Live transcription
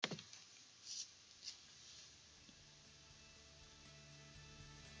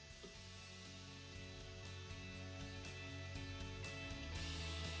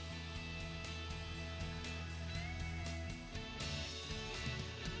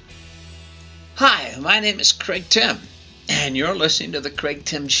Hi, my name is Craig Tim, and you're listening to The Craig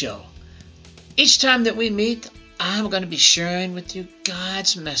Tim Show. Each time that we meet, I'm going to be sharing with you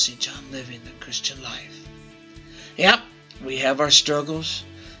God's message on living the Christian life. Yep, we have our struggles.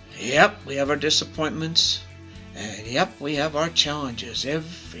 Yep, we have our disappointments. And yep, we have our challenges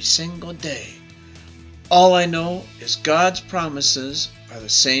every single day. All I know is God's promises are the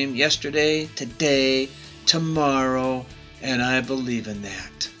same yesterday, today, tomorrow, and I believe in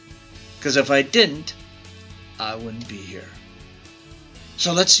that. Because if I didn't, I wouldn't be here.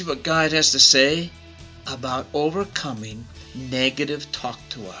 So let's see what God has to say about overcoming negative talk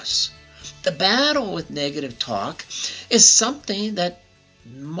to us. The battle with negative talk is something that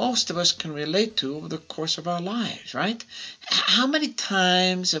most of us can relate to over the course of our lives, right? How many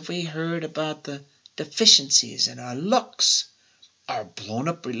times have we heard about the deficiencies in our looks, our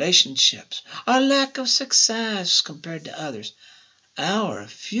blown-up relationships, our lack of success compared to others, our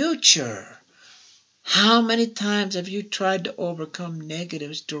future? How many times have you tried to overcome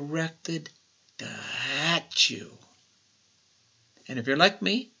negatives directed at you? And if you're like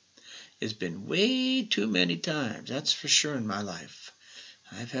me, it's been way too many times, that's for sure, in my life.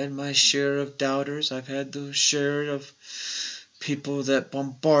 I've had my share of doubters. I've had the share of people that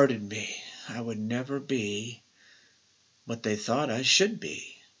bombarded me. I would never be what they thought I should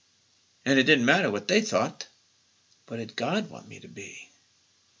be. And it didn't matter what they thought. What did God want me to be?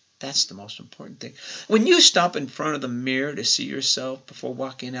 That's the most important thing. When you stop in front of the mirror to see yourself before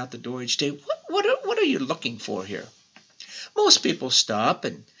walking out the door each day, what are you looking for here? Most people stop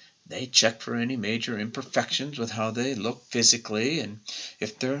and they check for any major imperfections with how they look physically, and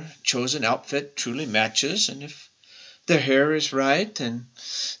if their chosen outfit truly matches, and if their hair is right, and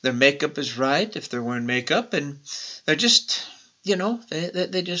their makeup is right, if they're wearing makeup, and they're just,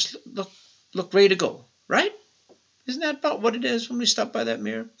 they just look ready to go, right? Isn't that about what it is when we stop by that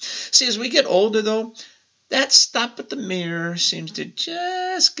mirror? See, as we get older, though, that stop at the mirror seems to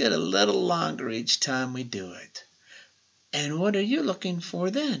just get a little longer each time we do it. And what are you looking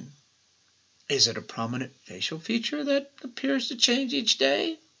for then? Is it a prominent facial feature that appears to change each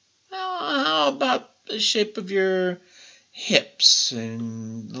day? Well, how about the shape of your hips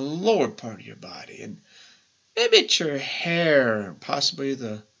and the lower part of your body? And maybe it's your hair, possibly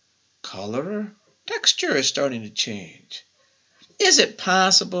the color or texture is starting to change. Is it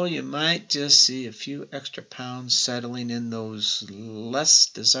possible you might just see a few extra pounds settling in those less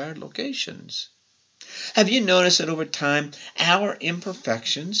desired locations? Have you noticed that over time our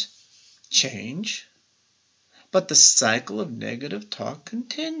imperfections change, but the cycle of negative talk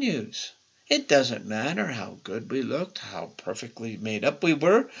continues? It doesn't matter how good we looked, how perfectly made up we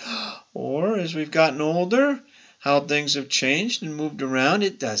were, or as we've gotten older, how things have changed and moved around.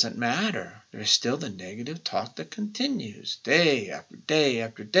 It doesn't matter. There's still the negative talk that continues day after day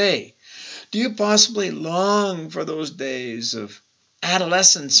after day. Do you possibly long for those days of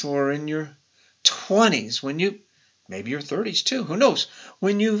adolescence or in your 20s, maybe your 30s too, who knows,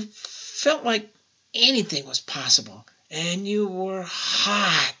 when you felt like anything was possible and you were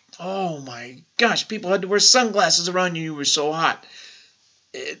hot? Oh my gosh, people had to wear sunglasses around you. You were so hot.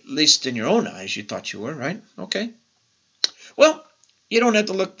 At least in your own eyes, you thought you were, right? Okay. Well, you don't have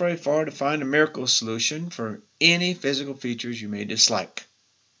to look very far to find a miracle solution for any physical features you may dislike.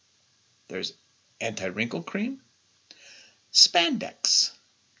 There's anti-wrinkle cream, spandex,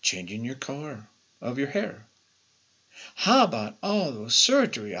 changing your color of your hair. How about all those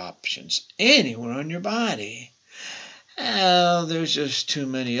surgery options anywhere on your body? Well, there's just too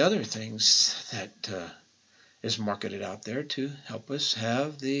many other things that is marketed out there to help us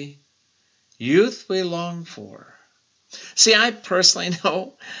have the youth we long for. See, I personally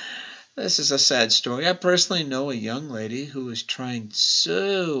know, this is a sad story, I personally know a young lady who is trying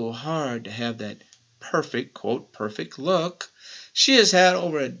so hard to have that perfect, quote, perfect look. She has had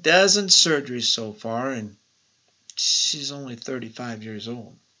over a dozen surgeries so far, and she's only 35 years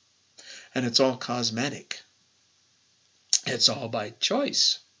old. And it's all cosmetic. It's all by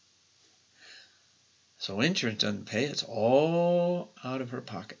choice. So insurance doesn't pay. It's all out of her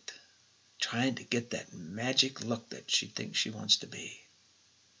pocket, trying to get that magic look that she thinks she wants to be.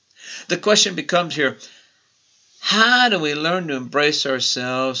 The question becomes here, how do we learn to embrace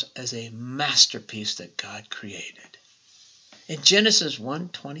ourselves as a masterpiece that God created? In Genesis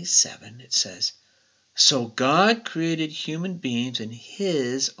 1:27, it says, "So God created human beings in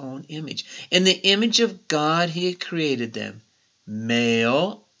His own image. In the image of God He created them.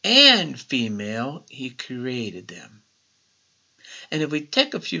 Male and female He created them." And if we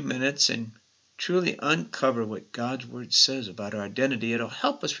take a few minutes and truly uncover what God's Word says about our identity, it'll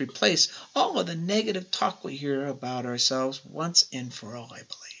help us replace all of the negative talk we hear about ourselves once and for all, I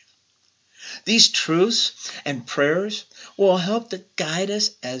believe. These truths and prayers will help to guide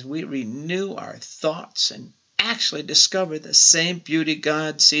us as we renew our thoughts and actually discover the same beauty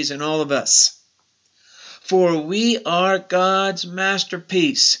God sees in all of us. For we are God's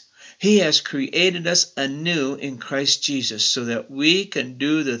masterpiece. He has created us anew in Christ Jesus so that we can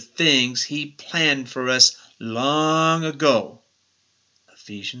do the things He planned for us long ago.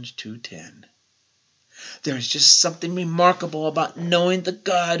 Ephesians 2:10. There's just something remarkable about knowing the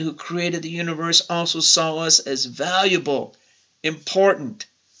God who created the universe also saw us as valuable, important,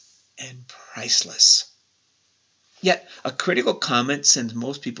 and priceless. Yet, a critical comment sends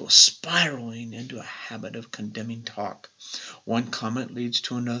most people spiraling into a habit of condemning talk. One comment leads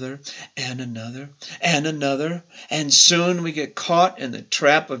to another, and another, and another, and soon we get caught in the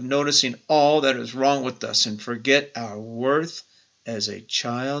trap of noticing all that is wrong with us and forget our worth as a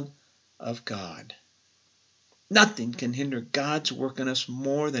child of God. Nothing can hinder God's work in us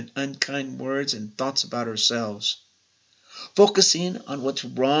more than unkind words and thoughts about ourselves. Focusing on what's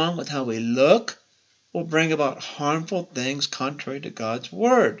wrong with how we look will bring about harmful things contrary to God's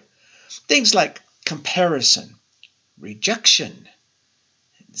word. Things like comparison, rejection,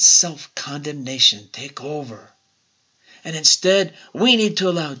 and self-condemnation take over. And instead, we need to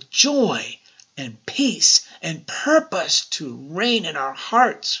allow joy and peace and purpose to reign in our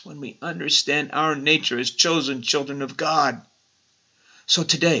hearts when we understand our nature as chosen children of God. So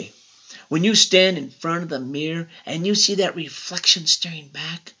today, when you stand in front of the mirror and you see that reflection staring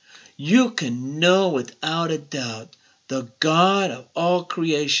back, you can know without a doubt the God of all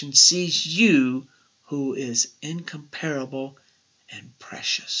creation sees you who is incomparable and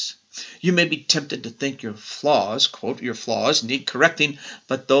precious. You may be tempted to think your flaws, quote, your flaws need correcting,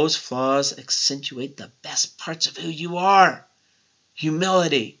 but those flaws accentuate the best parts of who you are.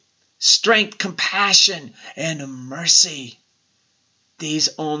 Humility, strength, compassion, and mercy. These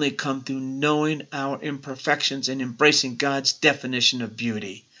only come through knowing our imperfections and embracing God's definition of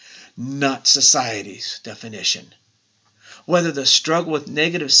beauty, not society's definition. Whether the struggle with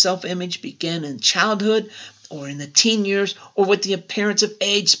negative self-image began in childhood or in the teen years or with the appearance of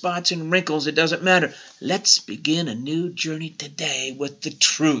age spots and wrinkles, it doesn't matter. Let's begin a new journey today with the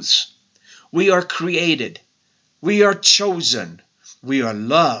truths. We are created. We are chosen. We are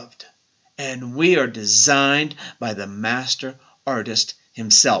loved. And we are designed by the master artist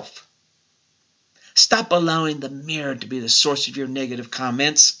himself. Stop allowing the mirror to be the source of your negative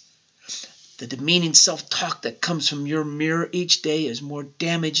comments. The demeaning self-talk that comes from your mirror each day is more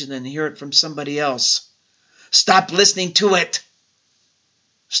damaging than hearing it from somebody else. Stop listening to it.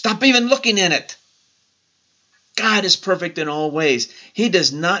 Stop even looking in it. God is perfect in all ways. He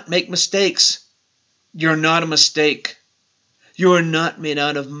does not make mistakes. You're not a mistake. You are not made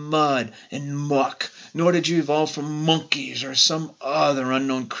out of mud and muck, nor did you evolve from monkeys or some other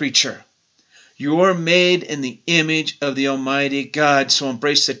unknown creature. You are made in the image of the Almighty God, so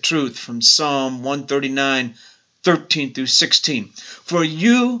embrace the truth from Psalm 139, 13 through 16. For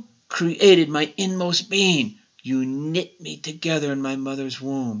you created my inmost being. You knit me together in my mother's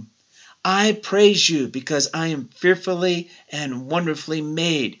womb. I praise you because I am fearfully and wonderfully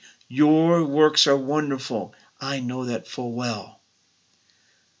made. Your works are wonderful. I know that full well.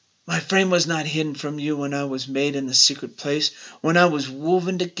 My frame was not hidden from you when I was made in the secret place. When I was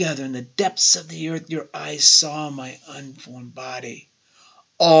woven together in the depths of the earth, your eyes saw my unformed body.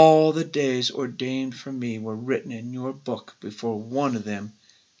 All the days ordained for me were written in your book before one of them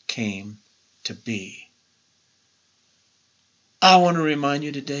came to be. I want to remind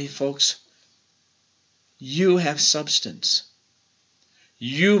you today, folks, you have substance.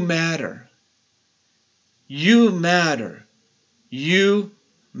 You matter. You matter. You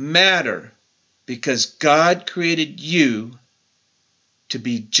matter because God created you to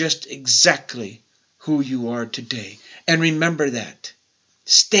be just exactly who you are today. And remember that.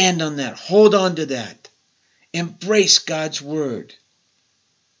 Stand on that. Hold on to that. Embrace God's word.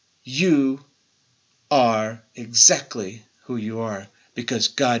 You are exactly who you are because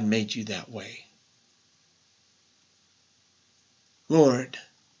God made you that way. Lord,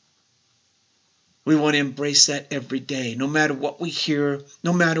 we want to embrace that every day, no matter what we hear,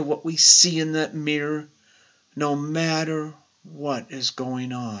 no matter what we see in that mirror, no matter what is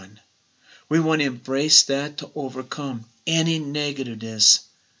going on. We want to embrace that to overcome any negativeness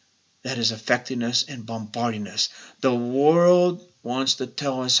that is affecting us and bombarding us. The world wants to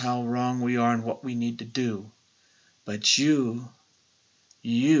tell us how wrong we are and what we need to do. But you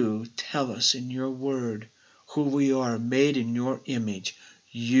tell us in your word who we are, made in your image.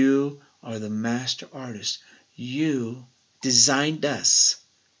 You are the master artist. You designed us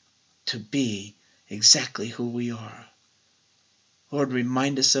to be exactly who we are. Lord,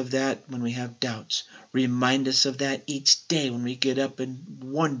 remind us of that when we have doubts. Remind us of that each day when we get up and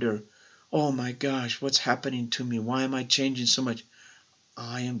wonder, oh my gosh, what's happening to me? Why am I changing so much?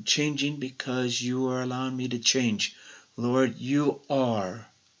 I am changing because you are allowing me to change. Lord, you are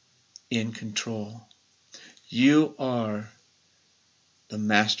in control. You are the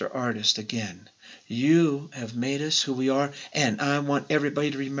master artist again. You have made us who we are, and I want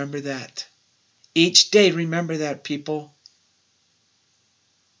everybody to remember that. Each day, remember that, people.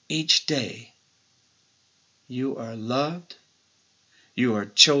 Each day, you are loved, you are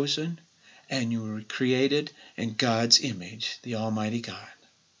chosen, and you were created in God's image, the Almighty God.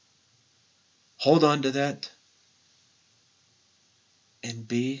 Hold on to that and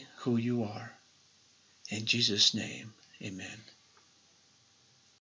be who you are. In Jesus' name, amen.